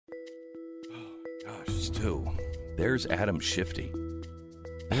too. There's Adam Shifty.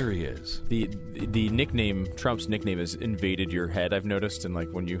 There he is. The nickname, Trump's nickname, has invaded your head, I've noticed, and like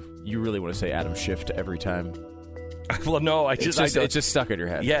when you really want to say Adam Schiff every time. Well, no, it's just stuck in your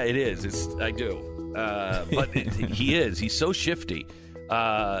head. Yeah, it is. I do. But he is. He's so shifty.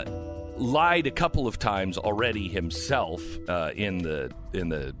 Lied a couple of times already himself in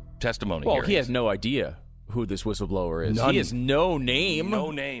the testimony. Well, hearings. he has no idea who this whistleblower is. None. He has no name. No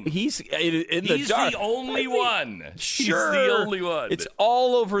name. He's in the He's dark. the only one. Sure. He's the only one. It's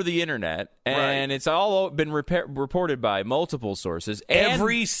all over the internet, and Right. it's all been reported by multiple sources. And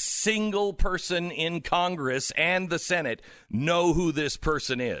every single person in Congress and the Senate know who this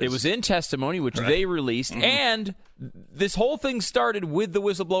person is. it was in testimony, which they released, and this whole thing started with the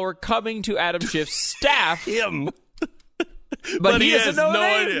whistleblower coming to Adam Schiff's staff. him. But he doesn't has know the no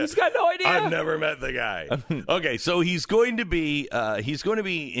name. idea. He's got no idea. I've never met the guy. Okay, so he's going to be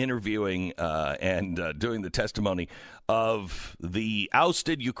interviewing and doing the testimony of the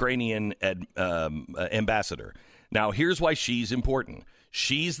ousted Ukrainian ambassador. Now, here's why she's important.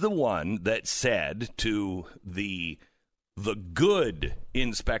 She's the one that said to the good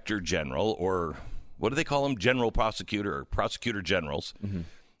inspector general, or what do they call him? General prosecutor or prosecutor generals. Mm-hmm.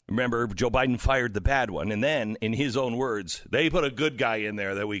 Remember, Joe Biden fired the bad one, and then, in his own words, they put a good guy in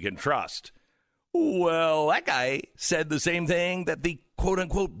there that we can trust. Well, that guy said the same thing that the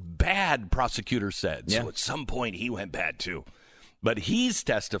quote-unquote bad prosecutor said. Yeah. So at some point, he went bad, too. But he's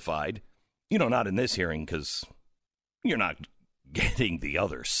testified, not in this hearing because you're not getting the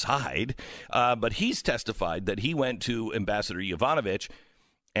other side, but he's testified that he went to Ambassador Yovanovitch,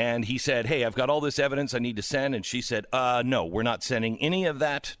 and he said, hey, I've got all this evidence I need to send. And she said, no, we're not sending any of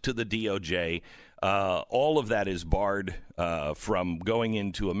that to the DOJ. All of that is barred from going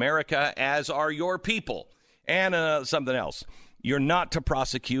into America, as are your people. And something else. You're not to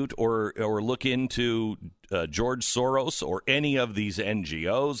prosecute or look into George Soros or any of these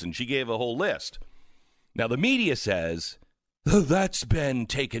NGOs. And she gave a whole list. Now, the media says, that's been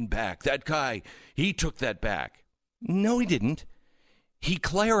taken back. That guy, he took that back. No, he didn't. He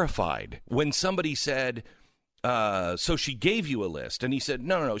clarified when somebody said, so she gave you a list. And he said,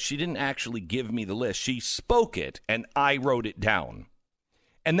 no, she didn't actually give me the list. She spoke it, and I wrote it down.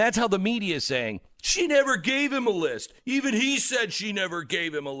 And that's how the media is saying, she never gave him a list. Even he said she never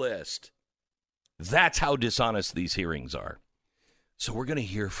gave him a list. That's how dishonest these hearings are. So we're going to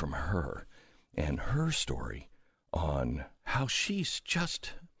hear from her and her story on how she's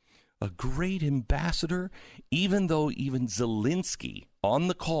just a great ambassador, even though even Zelensky on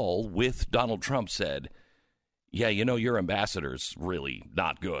the call with Donald Trump said, yeah, your ambassador's really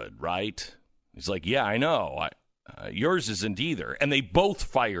not good, right? He's like, yeah, I know. Yours isn't either. And they both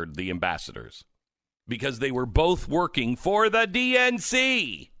fired the ambassadors because they were both working for the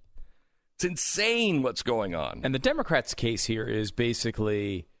DNC. It's insane what's going on. And the Democrats' case here is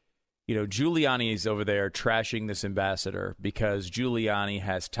basically, Giuliani is over there trashing this ambassador because Giuliani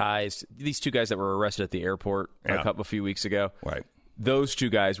has ties. These two guys that were arrested at the airport a few weeks ago. Right. Those two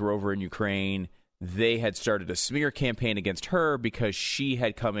guys were over in Ukraine. They had started a smear campaign against her because she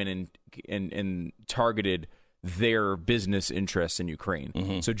had come in and targeted their business interests in Ukraine.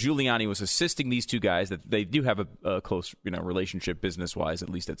 Mm-hmm. So Giuliani was assisting these two guys that they do have a close relationship business-wise, at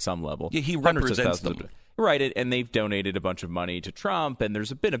least at some level. Yeah, he represents them. Right, and they've donated a bunch of money to Trump, and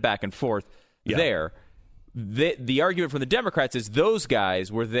there's been a back and forth there. The argument from the Democrats is those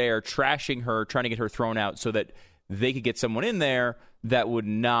guys were there trashing her, trying to get her thrown out so that they could get someone in there that would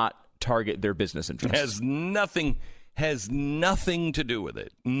not target their business interests. Has nothing to do with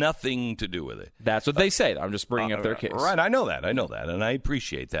it. Nothing to do with it. That's what they say. I'm just bringing up their case. Right, I know that, and I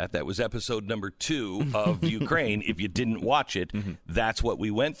appreciate that. That was episode number 2 of Ukraine. If you didn't watch it, that's what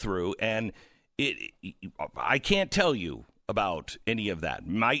we went through, and I can't tell you about any of that.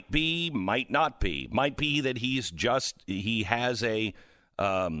 Might be, might not be. Might be that he has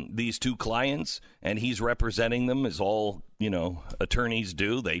these two clients, and he's representing them as all, attorneys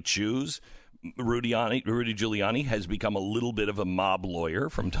do. They choose. Rudy Giuliani has become a little bit of a mob lawyer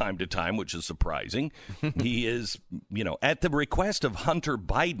from time to time, which is surprising. He is, at the request of Hunter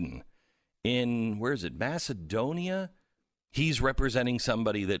Biden in, Macedonia? He's representing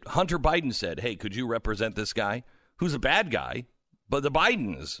somebody that Hunter Biden said, hey, could you represent this guy who's a bad guy? But the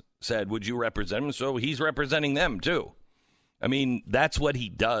Bidens said, would you represent him? So he's representing them, too. I mean, that's what he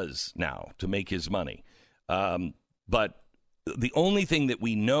does now to make his money. But the only thing that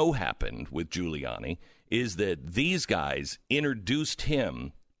we know happened with Giuliani is that these guys introduced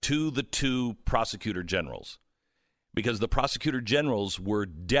him to the two prosecutor generals because the prosecutor generals were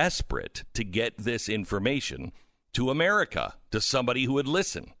desperate to get this information to America, to somebody who would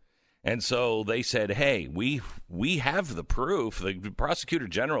listen. And so they said, hey, we have the proof. The prosecutor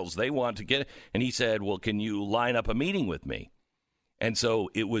generals, they want to get it. And he said, well, can you line up a meeting with me? And so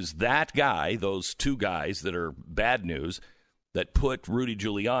it was that guy, those two guys that are bad news, that put Rudy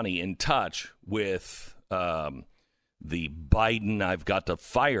Giuliani in touch with the Biden, I've got to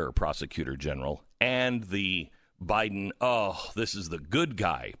fire prosecutor general, and the Biden, this is the good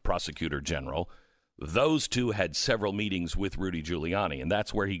guy prosecutor general. Those two had several meetings with Rudy Giuliani, and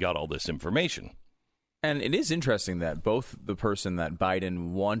that's where he got all this information. And it is interesting that both the person that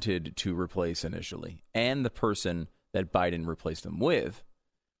Biden wanted to replace initially and the person that Biden replaced him with,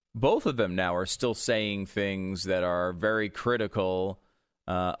 both of them now are still saying things that are very critical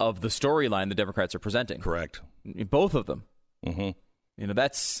of the storyline the Democrats are presenting. Correct. Both of them. Mm-hmm.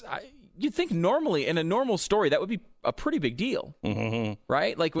 You'd think normally in a normal story that would be a pretty big deal,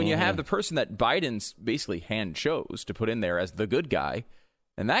 right? Like when you have the person that Biden's basically hand chose to put in there as the good guy,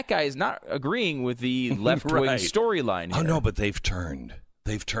 and that guy is not agreeing with the left-wing storyline here. Oh, no, but they've turned.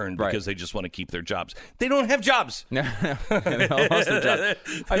 They've turned because they just want to keep their jobs. They don't have jobs. They all lost their jobs.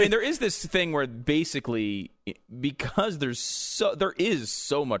 I mean, there is this thing where basically because there is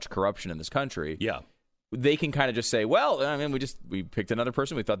so much corruption in this country. Yeah. They can kind of just say, well, I mean, we picked another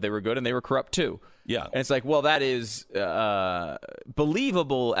person. We thought they were good, and they were corrupt too. Yeah. And it's like, well, that is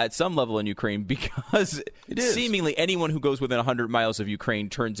believable at some level in Ukraine because seemingly anyone who goes within 100 miles of Ukraine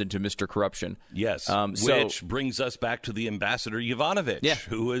turns into Mr. Corruption. Yes, which brings us back to the ambassador Yovanovitch,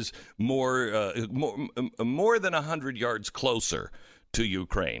 who is more than 100 yards closer to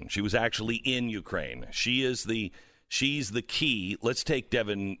Ukraine. She was actually in Ukraine. She's the key. Let's take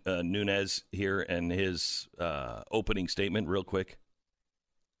Devin Nunes here and his opening statement real quick.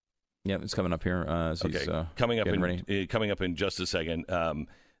 Yeah, it's coming up here. Coming up in just a second.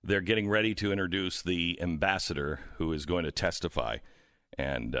 They're getting ready to introduce the ambassador who is going to testify,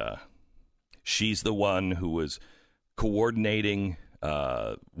 and she's the one who was coordinating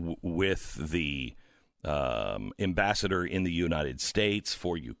with the ambassador in the United States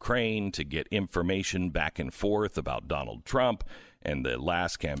for Ukraine to get information back and forth about Donald Trump and the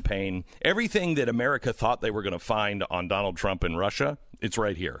last campaign. Everything that America thought they were going to find on Donald Trump in Russia, it's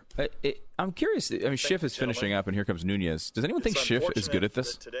right here. I'm curious. I mean, Schiff is finishing up, and here comes Nunez. Does anyone think Schiff is good at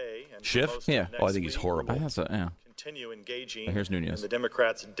this? Schiff? Yeah. Oh, I think he's horrible. Continue engaging here's Nunez. in the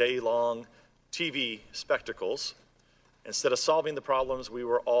Democrats' day-long TV spectacles instead of solving the problems we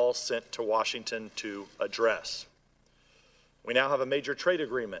were all sent to Washington to address. We now have a major trade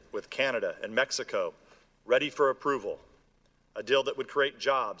agreement with Canada and Mexico ready for approval, a deal that would create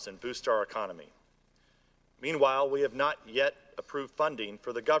jobs and boost our economy. Meanwhile, we have not yet approved funding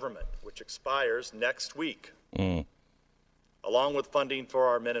for the government, which expires next week, along with funding for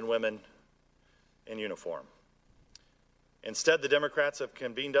our men and women in uniform. Instead, the Democrats have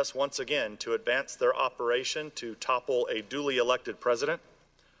convened us once again to advance their operation to topple a duly elected president.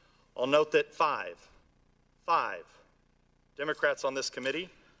 I'll note that five Democrats on this committee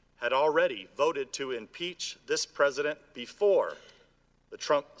had already voted to impeach this president before the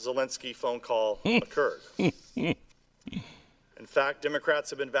Trump-Zelensky phone call occurred. In fact, Democrats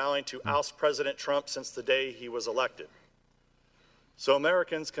have been vowing to oust President Trump since the day he was elected. So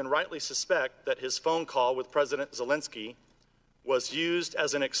Americans can rightly suspect that his phone call with President Zelensky was used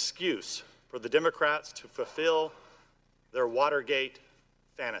as an excuse for the Democrats to fulfill their Watergate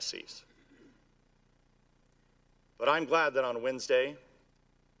fantasies. But I'm glad that on Wednesday,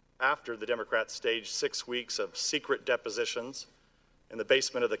 after the Democrats staged 6 weeks of secret depositions in the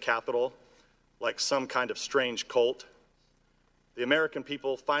basement of the Capitol, like some kind of strange cult, the American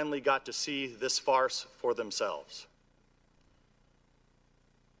people finally got to see this farce for themselves.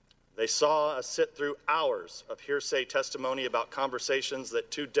 They saw us sit through hours of hearsay testimony about conversations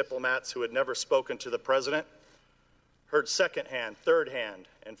that two diplomats who had never spoken to the president heard secondhand, third-hand,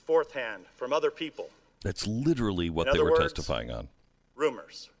 and fourth-hand from other people. That's literally what they were testifying on.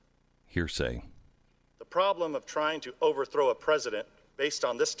 Rumors. Hearsay. The problem of trying to overthrow a president based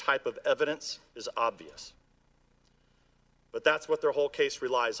on this type of evidence is obvious. But that's what their whole case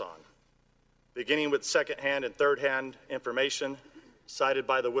relies on, beginning with second-hand and third-hand information cited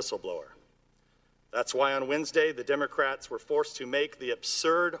by the whistleblower. That's why on Wednesday, the Democrats were forced to make the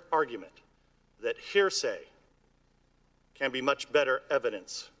absurd argument that hearsay can be much better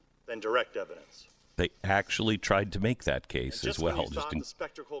evidence than direct evidence. They actually tried to make that case as well. When you thought the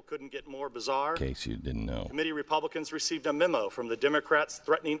spectacle couldn't get more bizarre, in case you didn't know, committee Republicans received a memo from the Democrats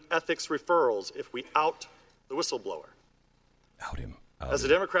threatening ethics referrals if we out the whistleblower. Out him. As the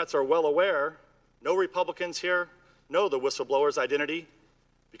Democrats are well aware, no Republicans here know the whistleblower's identity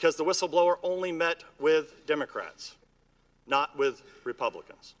because the whistleblower only met with Democrats, not with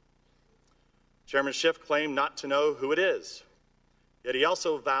Republicans. Chairman Schiff claimed not to know who it is, yet he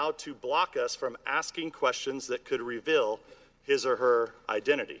also vowed to block us from asking questions that could reveal his or her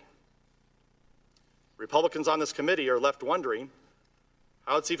identity. Republicans on this committee are left wondering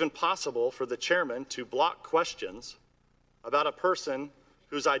how it's even possible for the chairman to block questions about a person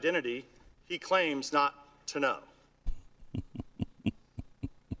whose identity he claims not to know.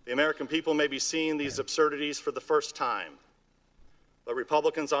 The American people may be seeing these absurdities for the first time, but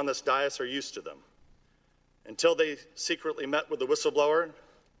Republicans on this dais are used to them. Until they secretly met with the whistleblower,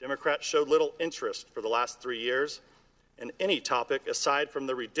 Democrats showed little interest for the last 3 years in any topic aside from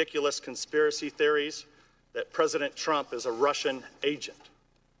the ridiculous conspiracy theories that President Trump is a Russian agent.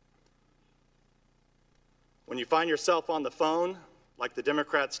 When you find yourself on the phone, like the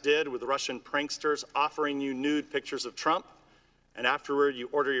Democrats did with Russian pranksters offering you nude pictures of Trump, and afterward you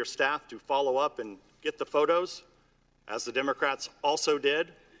order your staff to follow up and get the photos, as the Democrats also did,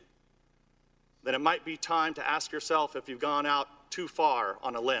 then it might be time to ask yourself if you've gone out too far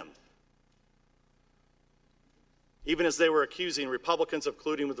on a limb. Even as they were accusing Republicans of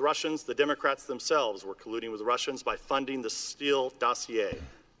colluding with Russians, the Democrats themselves were colluding with Russians by funding the Steele dossier,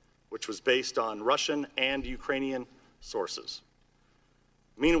 which was based on Russian and Ukrainian sources.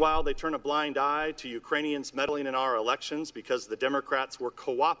 Meanwhile, they turn a blind eye to Ukrainians meddling in our elections because the Democrats were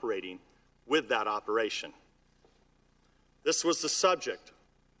cooperating with that operation. This was the subject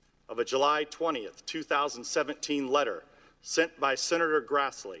of a July 20th, 2017 letter sent by Senator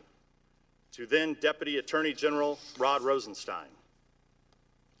Grassley to then Deputy Attorney General Rod Rosenstein.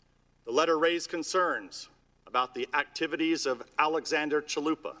 The letter raised concerns about the activities of Alexander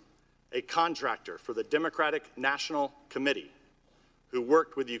Chalupa, a contractor for the Democratic National Committee, who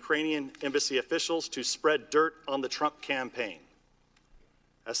worked with Ukrainian embassy officials to spread dirt on the Trump campaign.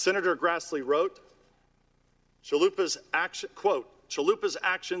 As Senator Grassley wrote, Chalupa's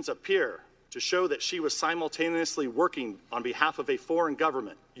actions appear to show that she was simultaneously working on behalf of a foreign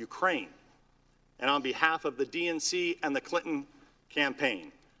government, Ukraine, and on behalf of the DNC and the Clinton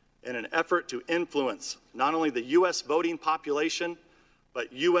campaign in an effort to influence not only the U.S. voting population,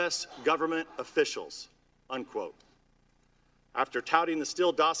 but U.S. government officials, unquote. After touting the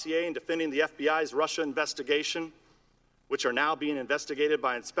Steele dossier and defending the FBI's Russia investigation, which are now being investigated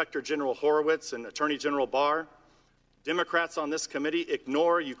by Inspector General Horowitz and Attorney General Barr, Democrats on this committee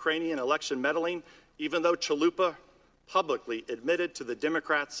ignore Ukrainian election meddling, even though Chalupa publicly admitted to the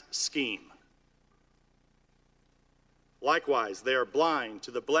Democrats' scheme. Likewise, they are blind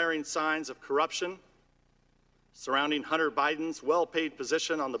to the blaring signs of corruption surrounding Hunter Biden's well-paid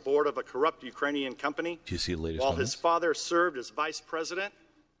position on the board of a corrupt Ukrainian company, Do you see the latest while on his this? father served as vice president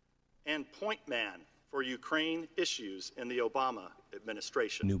and point man for Ukraine issues in the Obama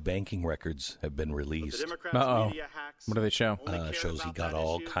administration. New banking records have been The released. Democrats' Uh-oh. media hacks What do they show? only care Shows he about got that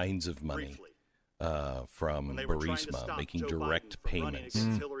all issue kinds of money briefly. from When they were trying to Burisma, stop making Joe direct Biden from running payments.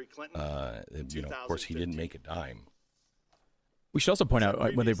 against Hillary Clinton Of course, he didn't make a dime. We should also point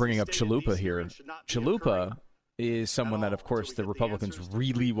out when they're bringing up Chalupa here, Chalupa is someone that, of course, the Republicans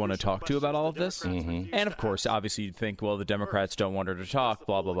really want to talk to about all of this. And, of course, obviously you'd think, well, the Democrats don't want her to talk,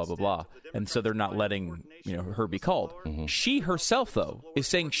 blah, blah, blah, blah, blah. And so they're not letting her be called. She herself, though, is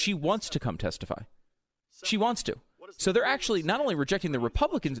saying she wants to come testify. She wants to. So they're actually not only rejecting the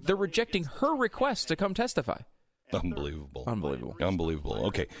Republicans, they're rejecting her request to come testify. Unbelievable. Unbelievable.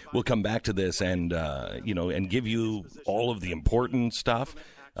 Okay, we'll come back to this and and give you all of the important stuff.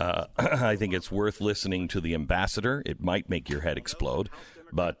 I think it's worth listening to the ambassador. It might make your head explode,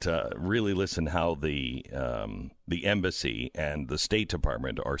 but really listen how the embassy and the State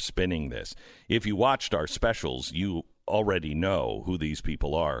Department are spinning this. If you watched our specials, you already know who these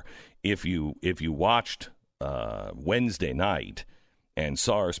people are. If you watched Wednesday night and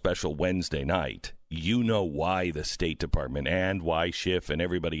saw our special Wednesday night, you know why the State Department and why Schiff and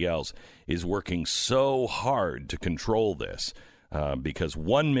everybody else is working so hard to control this. Because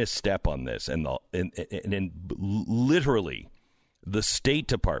one misstep on this, and literally the State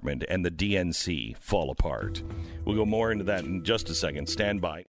Department and the DNC fall apart. We'll go more into that in just a second. Stand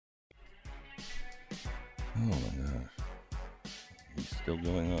by. Oh, my gosh. He's still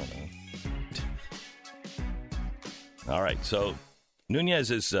going on, huh? All right, so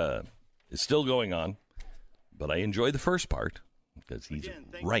Nunez is still going on, but I enjoyed the first part because he's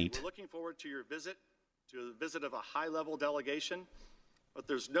right. We're looking forward to your visit, to the visit of a high-level delegation, but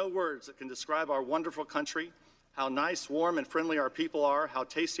there's no words that can describe our wonderful country, how nice, warm, and friendly our people are, how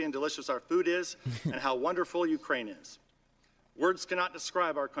tasty and delicious our food is, and how wonderful Ukraine is. Words cannot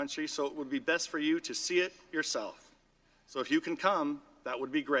describe our country, so it would be best for you to see it yourself. So if you can come, that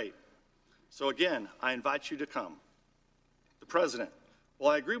would be great. So again, I invite you to come. The President Well,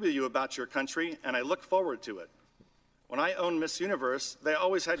 I agree with you about your country, and I look forward to it. When I owned Miss Universe, they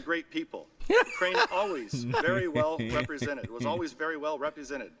always had great people. Ukraine always very well represented. It was always very well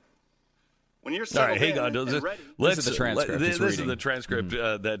represented. When you're settled hang on. and ready, This is the transcript. This is the transcript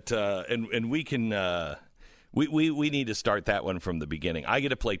and we can we need to start that one from the beginning. I get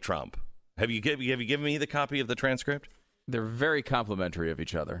to play Trump. Have you given me the copy of the transcript? They're very complimentary of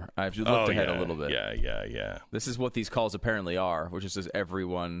each other. I've looked ahead a little bit. Yeah. This is what these calls apparently are, which is just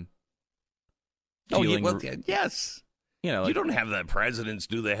everyone Feeling, feeling... yes. You know, like, you don't have the presidents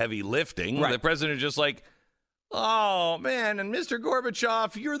do the heavy lifting. Right. The president is just like, oh, man, and Mr.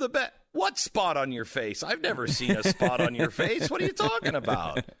 Gorbachev, you're the best. What spot on your face? I've never seen a spot on your face. What are you talking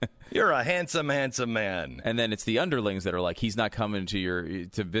about? You're a handsome, handsome man. And then it's the underlings that are like, he's not coming to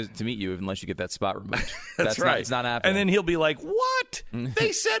meet you unless you get that spot removed. That's right. It's not happening. And then he'll be like, what?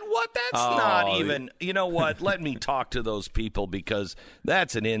 They said what? That's not even. You know what? Let me talk to those people because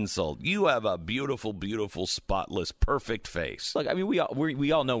that's an insult. You have a beautiful, beautiful, spotless, perfect face. Look, I mean, we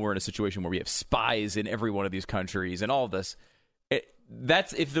all know we're in a situation where we have spies in every one of these countries and all this.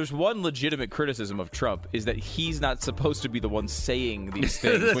 That's if there's one legitimate criticism of Trump is that he's not supposed to be the one saying these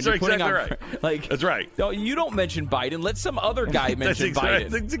things. That's exactly right. Like, that's right. No, you don't mention Biden. Let some other guy mention Biden.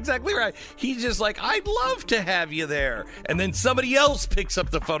 That's exactly right. He's just like, I'd love to have you there, and then somebody else picks up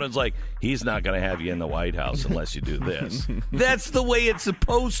the phone and is like, he's not going to have you in the White House unless you do this. That's the way it's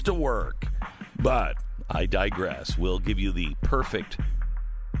supposed to work. But I digress. We'll give you the perfect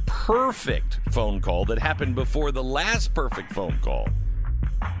phone call that happened before the last perfect phone call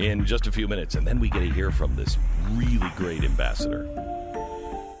in just a few minutes, and then we get to hear from this really great ambassador.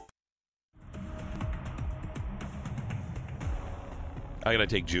 I gotta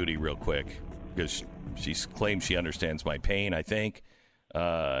take Judy real quick because she claims she understands my pain, I think.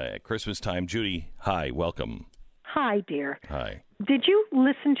 At Christmas time. Judy, hi, welcome. Hi, dear. Hi. Did you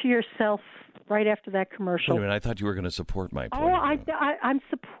listen to yourself right after that commercial? Wait a minute, I thought you were going to support my point. I'm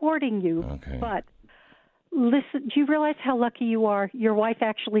supporting you. Okay. But listen, do you realize how lucky you are? Your wife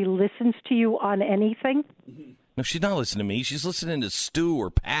actually listens to you on anything. No, she's not listening to me. She's listening to Stu or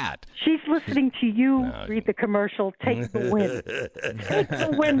Pat. She's listening to you read the commercial. Take the win. Take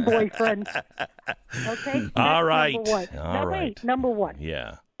the win, boyfriend. Okay? All right. Number one. All right. Wait, number one.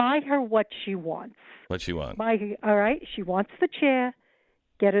 Yeah. Buy her what she wants. What she wants? All right. She wants the chair.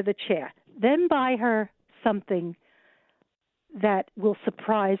 Get her the chair. Then buy her something that will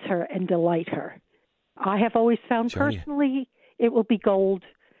surprise her and delight her. I have always found personally it will be gold.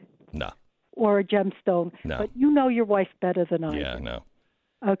 No. Or a gemstone. No. But you know your wife better than I do. Yeah, no.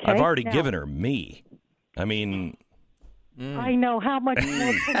 Okay. I've already given her me. I mean... I know. How much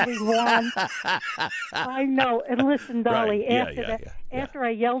more can we want? I know. And listen, Dolly, after I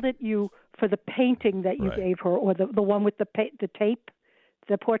yelled at you for the painting that you gave her, or the one with the tape,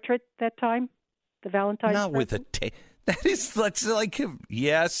 the portrait that time, the Valentine's Not present? with a tape. That's like,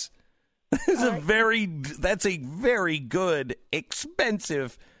 yes. That's a very good,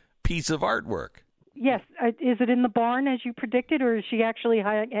 expensive piece of artwork. Yes. Is it in the barn as you predicted, or is she actually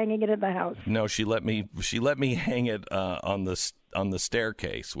hanging it in the house? No, she let me hang it on the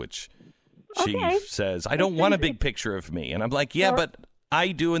staircase, which she says, I don't want a big picture of me. And I'm like, but I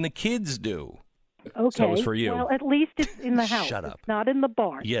do and the kids do. Okay. So it was for you. Well, at least it's in the house. Shut up. It's not in the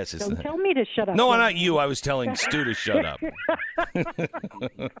barn. Yes, it's Don't tell me to shut up. No, not you. I was telling Stu to shut up.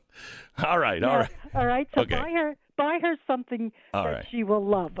 All right. All right. So okay. buy her something that she will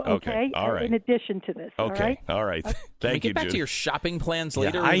love. Okay. All right. In addition to this. Okay. All right. Thank you, get back Judy. to your shopping plans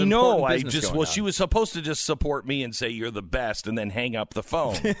later. Yeah, I know. She was supposed to just support me and say you're the best, and then hang up the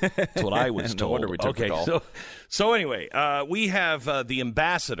phone. That's what I was told. No wonder we took the call. So anyway, we have the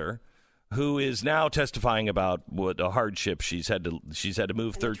ambassador, who is now testifying about what a hardship she's had to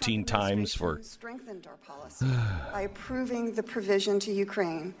move 13 times for. Strengthened our policy by approving the provision to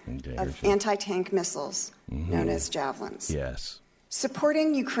Ukraine of anti-tank missiles known as javelins. Yes.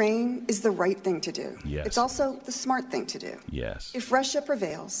 Supporting Ukraine is the right thing to do. Yes. It's also the smart thing to do. Yes. If Russia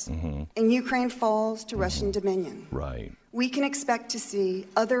prevails and Ukraine falls to Russian dominion, we can expect to see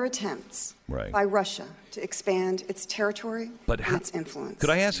other attempts by Russia to expand its territory and its influence. Could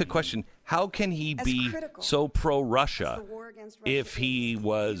I ask a question? How can he be so pro-Russia if he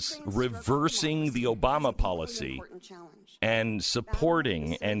was reversing the Obama policy and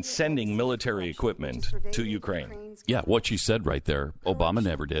supporting and sending military equipment to Ukraine? Yeah, what you said right there, Obama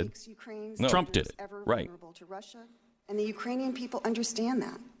never did. No. Trump did it. Right. And the Ukrainian people understand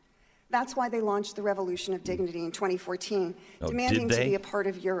that. That's why they launched the Revolution of Dignity in 2014, demanding to be a part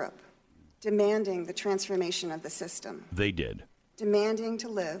of Europe, demanding the transformation of the system. They did. Demanding to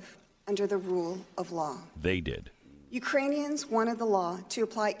live under the rule of law. They did. Ukrainians wanted the law to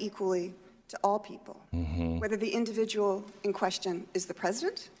apply equally to all people, whether the individual in question is the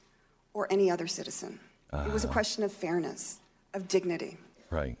president or any other citizen. It was a question of fairness, of dignity.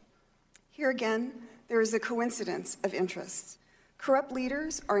 Right. Here again, there is a coincidence of interests. Corrupt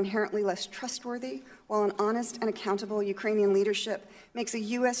leaders are inherently less trustworthy, while an honest and accountable Ukrainian leadership makes a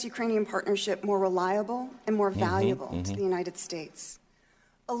U.S.-Ukrainian partnership more reliable and more valuable to the United States.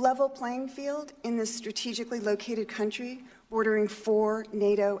 A level playing field in this strategically located country, bordering 4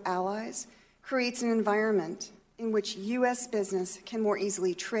 NATO allies, creates an environment in which U.S. business can more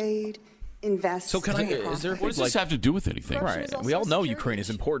easily trade, invest. So what does this have to do with anything? Right. We all know Ukraine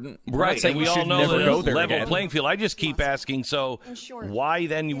is important. Right. And we all know never go there level again. playing field. I just keep asking, so why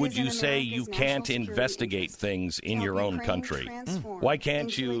then would you say you can't investigate things in your own country? Why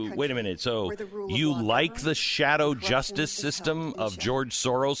can't you? Wait a minute. So you like the shadow justice system of George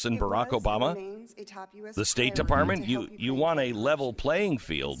Soros and Barack Obama? The State Department? You want a level playing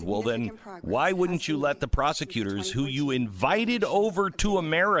field. Well, then why wouldn't you let the prosecutors who you invited over to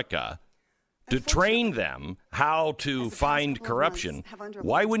America to train them how to find corruption,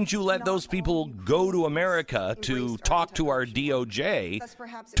 why wouldn't you let those people go to America to talk to our DOJ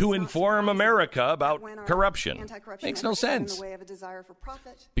to inform America about corruption? Makes no sense.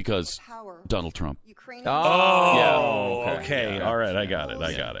 Because Donald Trump. Okay. All right. I got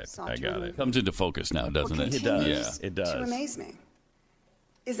it. Comes into focus now, doesn't it? It does. Yeah. It does. To amaze me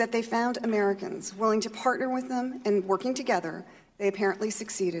is that they found Americans willing to partner with them, and working together, they apparently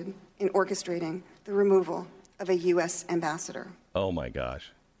succeeded in orchestrating the removal of a U.S. ambassador. Oh, my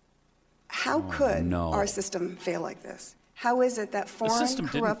gosh. How could our system fail like this? How is it that foreign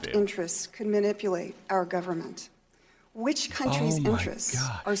corrupt interests could manipulate our government? Which countries' interests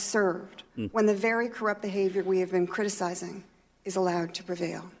are served when the very corrupt behavior we have been criticizing is allowed to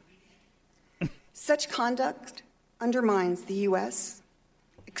prevail? Such conduct undermines the U.S.,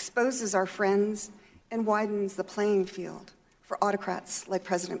 exposes our friends, and widens the playing field for autocrats like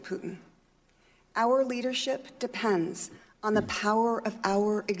President Putin. Our leadership depends on the power of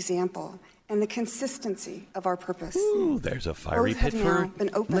our example and the consistency of our purpose. Ooh, there's a fiery pit for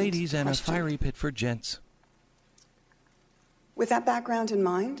ladies and a fiery pit for gents. With that background in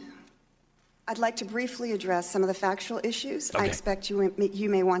mind, I'd like to briefly address some of the factual issues I expect you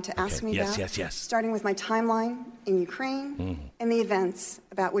may want to ask me about, starting with my timeline in Ukraine and the events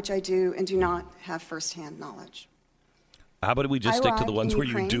about which I do and do not have firsthand knowledge. How about we just stick to the ones where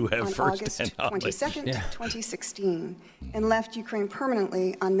you do have first-hand knowledge? August 22nd, 2016, and left Ukraine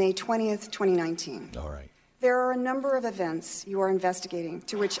permanently on May 20th, 2019. All right. There are a number of events you are investigating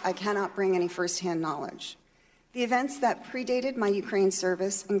to which I cannot bring any first-hand knowledge. The events that predated my Ukraine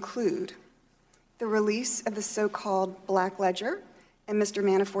service include the release of the so-called Black Ledger and Mr.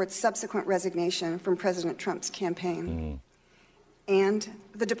 Manafort's subsequent resignation from President Trump's campaign, and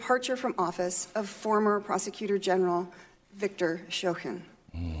the departure from office of former Prosecutor General Viktor Shokin.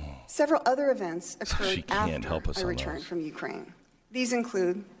 Several other events occurred after I returned from Ukraine. These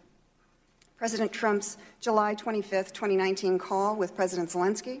include President Trump's July 25th, 2019 call with President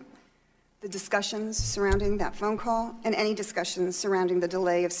Zelensky, the discussions surrounding that phone call, and any discussions surrounding the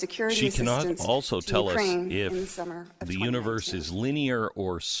delay of security assistance She cannot also tell us if the universe is linear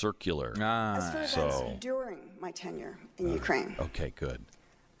or circular. As for events during my tenure in Ukraine. Okay, good.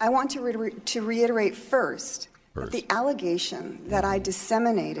 I want to reiterate first that the allegation that I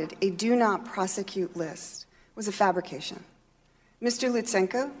disseminated a do not prosecute list was a fabrication. Mr.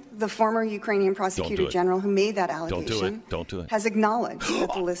 Lutsenko, the former Ukrainian prosecutor general who made that allegation, Don't do it. has acknowledged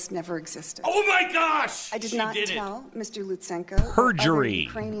that the list never existed. Oh my gosh! I did not tell Mr. Lutsenko Perjury. or other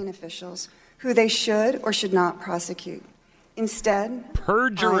Ukrainian officials who they should or should not prosecute. Instead,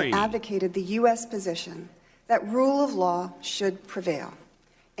 Perjury. I advocated the U.S. position that rule of law should prevail.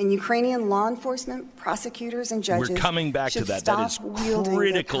 And Ukrainian law enforcement, prosecutors, and judges We're coming back to that. That is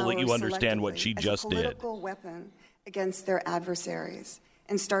critical that you understand what she just did. Political weapon against their adversaries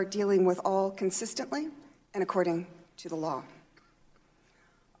and start dealing with all consistently and according to the law.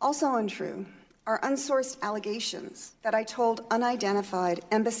 Also untrue are unsourced allegations that I told unidentified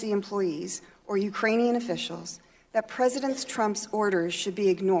embassy employees or Ukrainian officials that President Trump's orders should be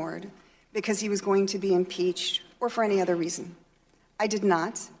ignored because he was going to be impeached or for any other reason. I did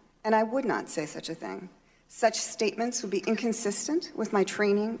not, and I would not say such a thing. Such statements would be inconsistent with my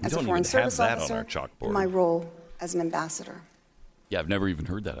training as a Foreign Service officer and my role as an ambassador. Yeah, I've never even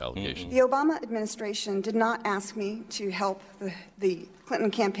heard that allegation. The Obama administration did not ask me to help the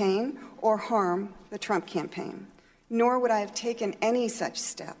Clinton campaign or harm the Trump campaign, nor would I have taken any such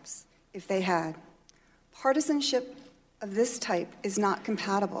steps if they had. Partisanship of this type is not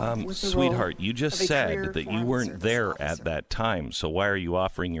compatible with the sweetheart, role you just of a said career that you Foreign weren't Service there officer. at that time, so why are you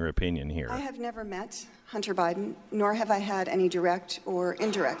offering your opinion here? I have never met Hunter Biden, nor have I had any direct or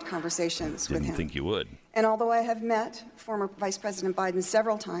indirect conversations with him. Didn't think you would. And although I have met former Vice President Biden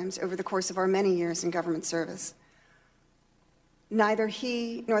several times over the course of our many years in government service, neither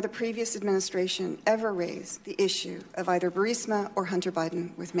he nor the previous administration ever raised the issue of either Burisma or Hunter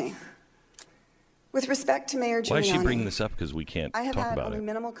Biden with me. With respect to Mayor Giuliani, Why is she bringing this up? Because we can't I have talk had about only it.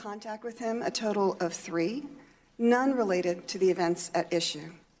 minimal contact with him, a total of 3, none related to the events at issue.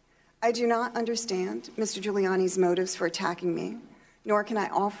 I do not understand Mr. Giuliani's motives for attacking me, nor can I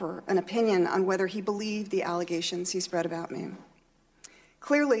offer an opinion on whether he believed the allegations he spread about me.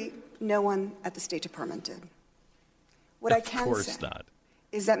 Clearly, no one at the State Department did. What I can say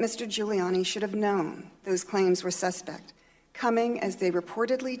is that Mr. Giuliani should have known those claims were suspect, coming as they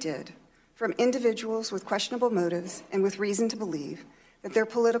reportedly did from individuals with questionable motives and with reason to believe that their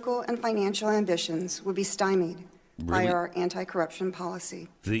political and financial ambitions would be stymied by our anti-corruption policy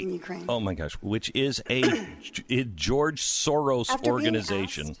in Ukraine. Oh my gosh, which is a George Soros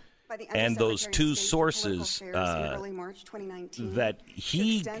organization. And those 2 sources that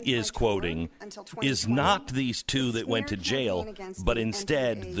he is quoting is not these 2 that went to jail, but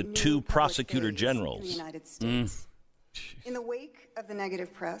instead the 2 prosecutor generals. In the wake of the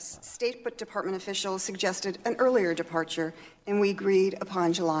negative press, State Department officials suggested an earlier departure, and we agreed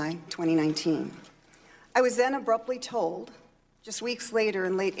upon July 2019. I was then abruptly told, just weeks later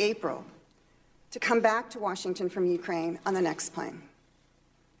in late April, to come back to Washington from Ukraine on the next plane.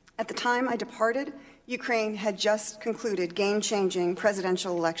 At the time I departed, Ukraine had just concluded game-changing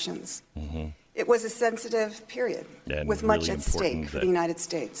presidential elections. Mm-hmm. It was a sensitive period with much at stake for the United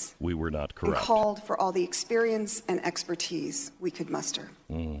States. We were not corrupt. And called for all the experience and expertise we could muster.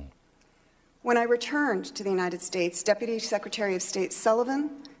 When I returned to the United States, Deputy Secretary of State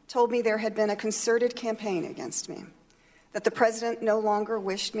Sullivan told me there had been a concerted campaign against me, that the president no longer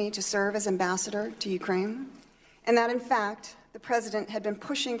wished me to serve as ambassador to Ukraine, and that, in fact, the president had been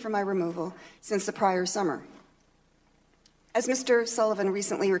pushing for my removal since the prior summer. As Mr. Sullivan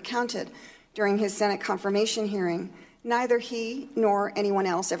recently recounted during his Senate confirmation hearing, neither he nor anyone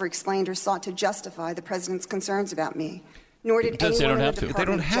else ever explained or sought to justify the president's concerns about me, nor did anyone in the department They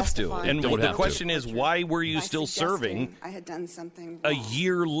don't have to. And the question is, why were you still serving I had done something a wrong.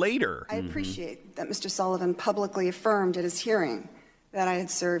 year later? I appreciate that Mr. Sullivan publicly affirmed at his hearing that I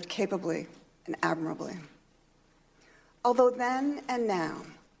had served capably and admirably. Although then and now,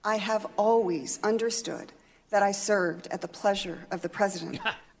 I have always understood that I served at the pleasure of the president.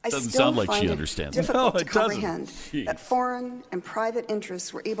 I Doesn't still sound like find she it understands. difficult No, to it doesn't. comprehend that foreign and private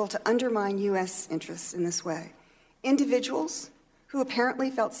interests were able to undermine U.S. interests in this way. Individuals who apparently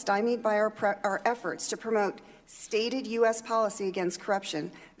felt stymied by our efforts to promote stated U.S. policy against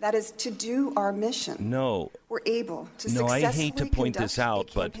corruption, that is, to do our mission, were able to successfully I hate to point this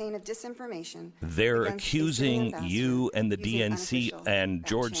out, a but campaign of disinformation they're against a accusing sitting you and the using DNC unofficial and back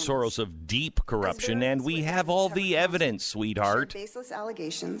George channels. Soros of deep corruption, As and we various have all witnesses the have evidence, sweetheart. shared baseless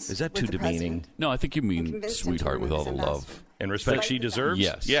allegations Is that with too the demeaning? president. No, I think you mean Convinced him to sweetheart with all remove the his love. ambassador. And respect Despite she the deserves?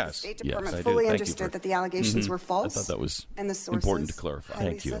 Yes. The Yes. State Yes, Department I do. fully Thank you understood for- that the allegations were false. I thought that was and the sources important to clarify. highly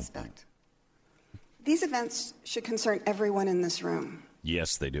Thank you. suspect. These events should concern everyone in this room.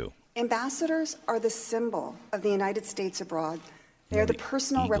 Yes, they do. Ambassadors are the symbol of the United States abroad. They are the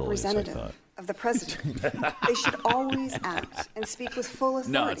personal eagle is, I representative thought. of the president. They should always act and speak with full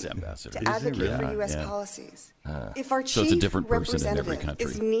authority No, it's ambassador. to advocate for Yeah, U.S. yeah. policies. If our So chief it's a different person in every representative country.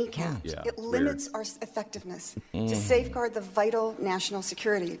 is kneecapped, Yeah, it limits our effectiveness to safeguard the vital national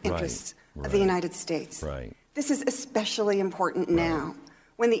security interests of the United States. Right. This is especially important now,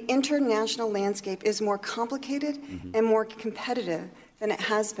 when the international landscape is more complicated and more competitive than it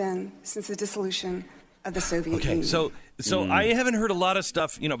has been since the dissolution of the Soviet Union. So I haven't heard a lot of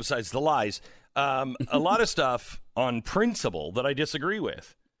stuff, besides the lies, a lot of stuff on principle that I disagree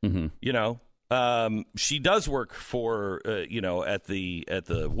with. She does work for, at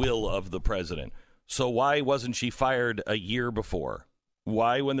the will of the president. So why wasn't she fired a year before?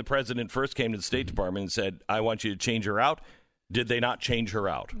 Why, when the president first came to the State Department and said, I want you to change her out, did they not change her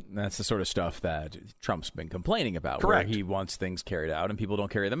out? That's the sort of stuff that Trump's been complaining about. Correct. Where he wants things carried out and people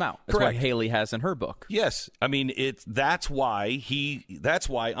don't carry them out. That's Correct. what Haley has in her book. Yes. I mean, that's why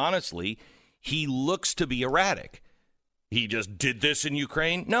honestly, he looks to be erratic. He just did this in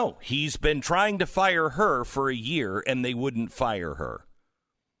Ukraine? No, he's been trying to fire her for a year and they wouldn't fire her.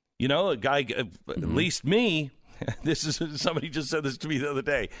 A guy, at least me, somebody just said this to me the other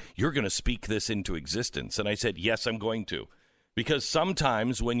day. You're going to speak this into existence. And I said, yes, I'm going to. Because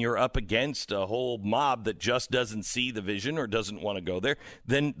sometimes when you're up against a whole mob that just doesn't see the vision or doesn't want to go there,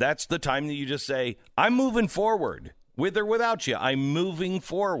 then that's the time that you just say, I'm moving forward. With or without you, I'm moving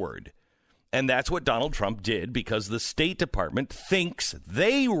forward. And that's what Donald Trump did, because the State Department thinks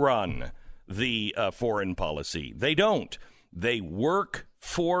they run the foreign policy. They don't. They work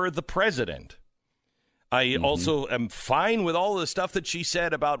for the president. I also am fine with all the stuff that she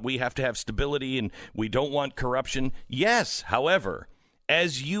said about we have to have stability and we don't want corruption. Yes, however,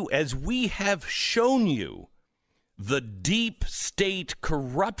 as we have shown you, the deep state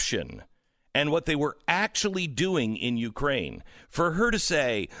corruption and what they were actually doing in Ukraine, for her to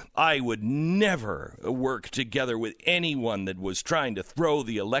say, I would never work together with anyone that was trying to throw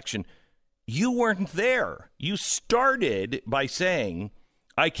the election, you weren't there. You started by saying,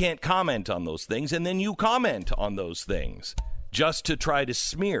 I can't comment on those things, and then you comment on those things just to try to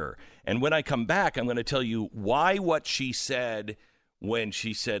smear. And when I come back, I'm going to tell you why what she said when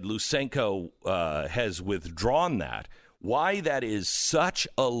she said Lysenko has withdrawn that, why that is such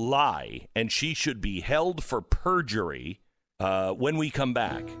a lie, and she should be held for perjury when we come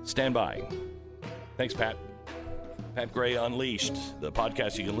back. Stand by. Thanks, Pat. Pat Gray Unleashed, the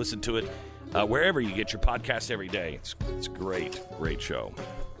podcast. You can listen to it wherever you get your podcast every day. It's a great, great show.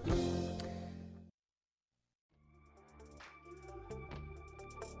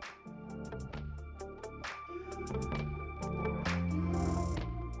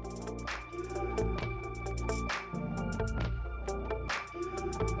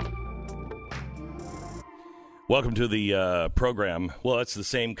 Welcome to the program. Well, it's the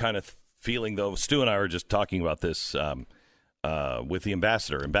same kind of feeling, though. Stu and I were just talking about this with the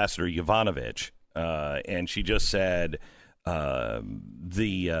Ambassador Yovanovitch, and she just said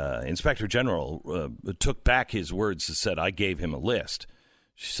the Inspector General took back his words and said, I gave him a list.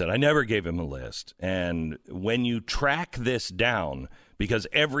 She said, I never gave him a list. And when you track this down, because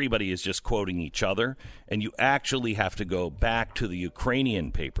everybody is just quoting each other, and you actually have to go back to the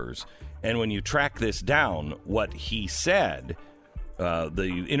Ukrainian papers, and when you track this down, what he said,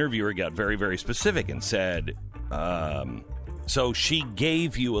 the interviewer got very, very specific and said, so she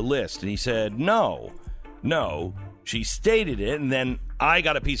gave you a list. And he said, no, she stated it, and then I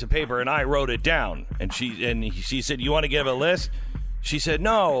got a piece of paper and I wrote it down. And she said, you want to give a list? She said,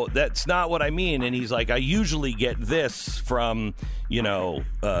 no, that's not what I mean. And he's like, I usually get this from,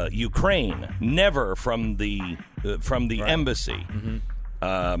 Ukraine, never from the embassy.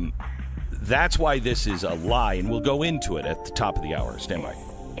 Mm-hmm. That's why this is a lie, and we'll go into it at the top of the hour. Stand by.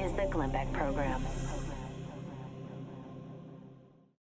 Is the Glenn Beck Program.